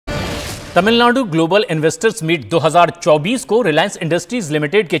Tamil Nadu global investors meet 2024 को Reliance industries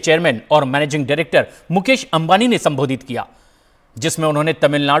limited के chairman और मैनेजिंग डायरेक्टर मुकेश अंबानी ने संबोधित किया, जिसमें उन्होंने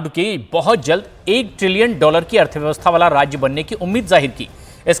तमिलनाडु की बहुत जल्द $1 ट्रिलियन की अर्थव्यवस्था वाला राज्य बनने की उम्मीद जाहिर की।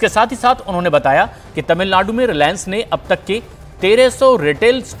 इसके साथ ही साथ उन्होंने बताया कि तमिलनाडु में रिलायंस ने अब तक के 1300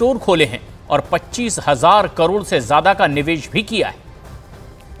 रिटेल स्टोर खोले हैं और 25,000 करोड़ से ज्यादा का निवेश भी किया है।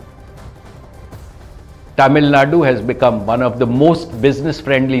 Tamil Nadu has become one of the most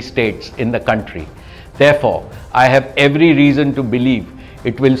business-friendly states in the country. Therefore, I have every reason to believe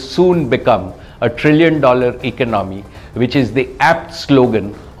it will soon become a $1 trillion economy, which is the apt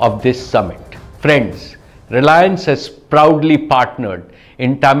slogan of this summit. Friends, Reliance has proudly partnered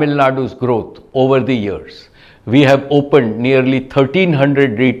in Tamil Nadu's growth over the years. We have opened nearly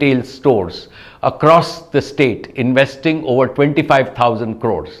 1,300 retail stores across the state, investing over 25,000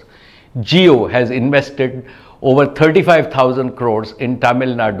 crores. JIO has invested over 35,000 crores in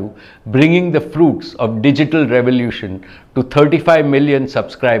Tamil Nadu, bringing the fruits of digital revolution to 35 million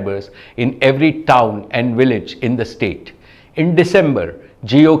subscribers in every town and village in the state. In December,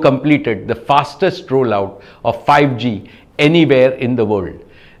 JIO completed the fastest rollout of 5G anywhere in the world.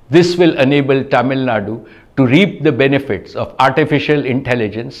 This will enable Tamil Nadu to reap the benefits of artificial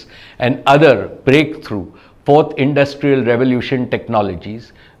intelligence and other breakthrough fourth industrial revolution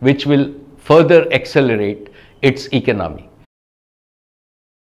technologies, which will further accelerate its economy.